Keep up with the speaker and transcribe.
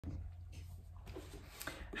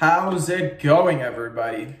How's it going,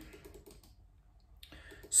 everybody?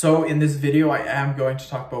 So in this video, I am going to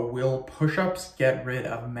talk about will push-ups get rid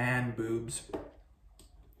of man boobs.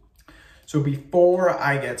 So before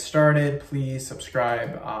I get started, please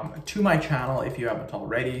subscribe to my channel if you haven't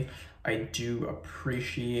already. I do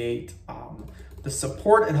appreciate the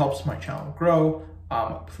support. It helps my channel grow.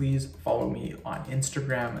 Please follow me on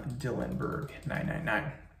Instagram,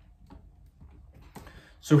 Dylanberg999.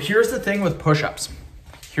 So here's the thing with push-ups.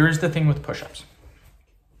 The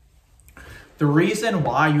reason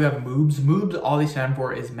why you have moobs, all they stand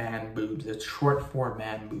for is man boobs. It's short for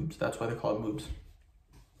man boobs. That's why they call it moobs.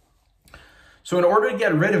 So in order to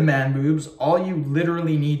get rid of man boobs, all you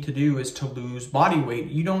literally need to do is to lose body weight.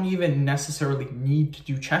 You don't even necessarily need to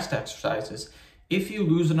do chest exercises. If you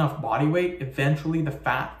lose enough body weight, eventually the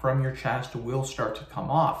fat from your chest will start to come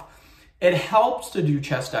off. It helps to do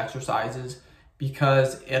chest exercises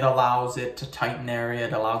because it allows it to tighten the area,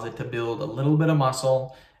 it allows it to build a little bit of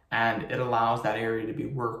muscle, and it allows that area to be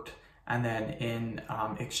worked. And then in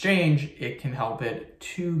exchange, it can help it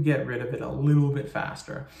to get rid of it a little bit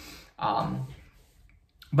faster.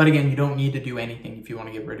 But again, you don't need to do anything if you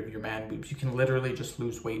want to get rid of your man boobs. You can literally just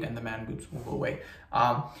lose weight and the man boobs will go away.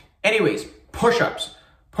 Anyways, push-ups.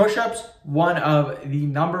 Push-ups, one of the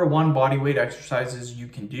 #1 body weight exercises you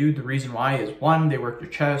can do. The reason why is 1, they work your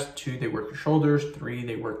chest, 2, they work your shoulders, 3,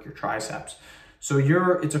 they work your triceps. So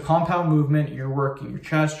it's a compound movement. You're working your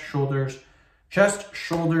chest, shoulders,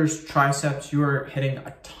 triceps. You are hitting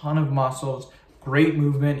a ton of muscles. Great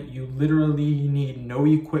movement. You literally need no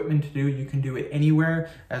equipment to do. You can do it anywhere.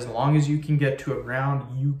 As long as you can get to a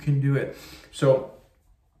ground, you can do it. So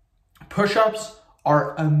push-ups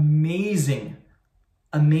are amazing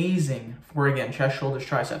for, again, chest, shoulders,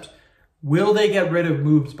 triceps. Will they get rid of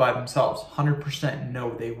moobs by themselves? 100%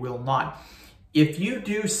 no, they will not. If you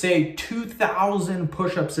do, say, 2,000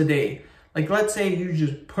 push-ups a day, like let's say you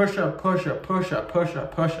just push up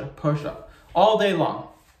all day long,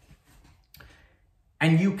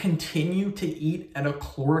 and you continue to eat at a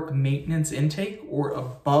caloric maintenance intake or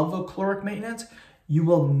above a caloric maintenance, you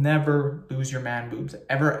will never lose your man boobs,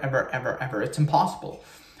 ever. It's impossible.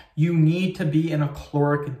 You need to be in a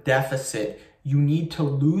caloric deficit. You need to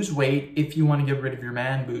lose weight if you want to get rid of your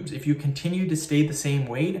man boobs. If you continue to stay the same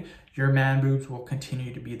weight, your man boobs will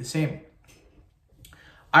continue to be the same.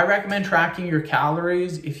 I recommend tracking your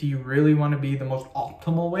calories if you really want to be the most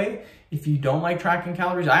optimal way. If you don't like tracking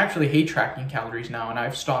calories, I actually hate tracking calories now and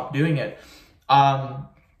I've stopped doing it.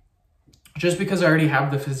 Just because I already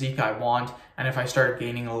have the physique I want, and if I start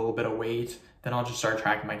gaining a little bit of weight, then I'll just start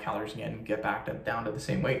tracking my calories again and get back down to the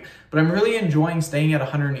same weight. But I'm really enjoying staying at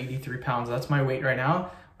 183 pounds. That's my weight right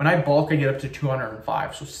now. When I bulk, I get up to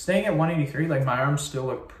 205. So staying at 183, like my arms still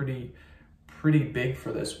look pretty big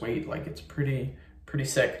for this weight. Like it's pretty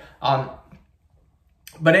sick. But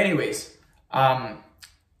anyways, an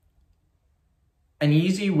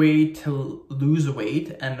easy way to lose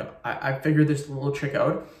weight, and I figured this little trick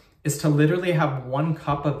out, is to literally have 1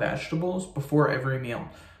 cup of vegetables before every meal.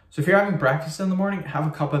 So if you're having breakfast in the morning, have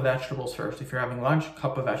a cup of vegetables first. If you're having lunch,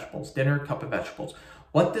 cup of vegetables. Dinner, cup of vegetables.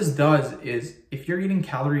 What this does is, if you're eating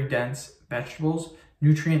calorie-dense vegetables,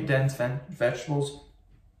 nutrient-dense vegetables,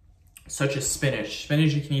 such as spinach.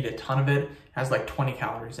 Spinach, you can eat a ton of it. It has like 20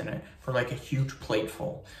 calories in it for like a huge plate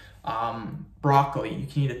full. Broccoli, you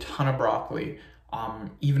can eat a ton of broccoli.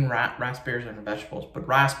 Even raspberries are vegetables, but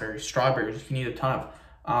raspberries, strawberries, you can eat a ton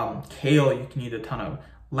of. Kale, you can eat a ton of.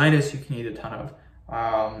 Lettuce, you can eat a ton of.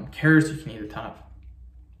 Carrots, you can eat a ton of.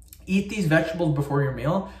 Eat these vegetables before your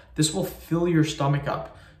meal. This will fill your stomach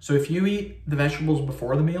up. So if you eat the vegetables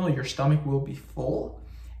before the meal, your stomach will be full,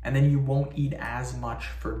 and then you won't eat as much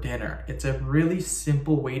for dinner. It's a really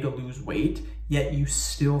simple way to lose weight, yet you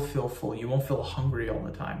still feel full. You won't feel hungry all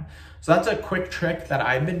the time. So that's a quick trick that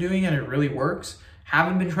I've been doing, and it really works.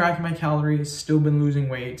 Haven't been tracking my calories, still been losing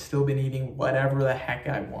weight, still been eating whatever the heck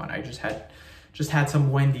I want. I just had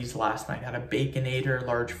some Wendy's last night. I had a Baconator,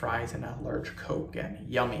 large fries, and a large Coke, and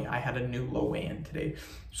yummy. I had a new low weigh-in today.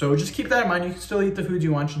 So just keep that in mind. You can still eat the foods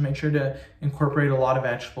you want. Just make sure to incorporate a lot of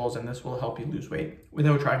vegetables, and this will help you lose weight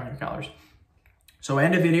without tracking your calories. So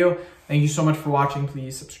end of video. Thank you so much for watching.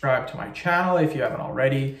 Please subscribe to my channel if you haven't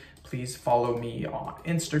already. Please follow me on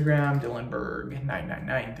Instagram,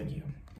 Dylanberg999. Thank you.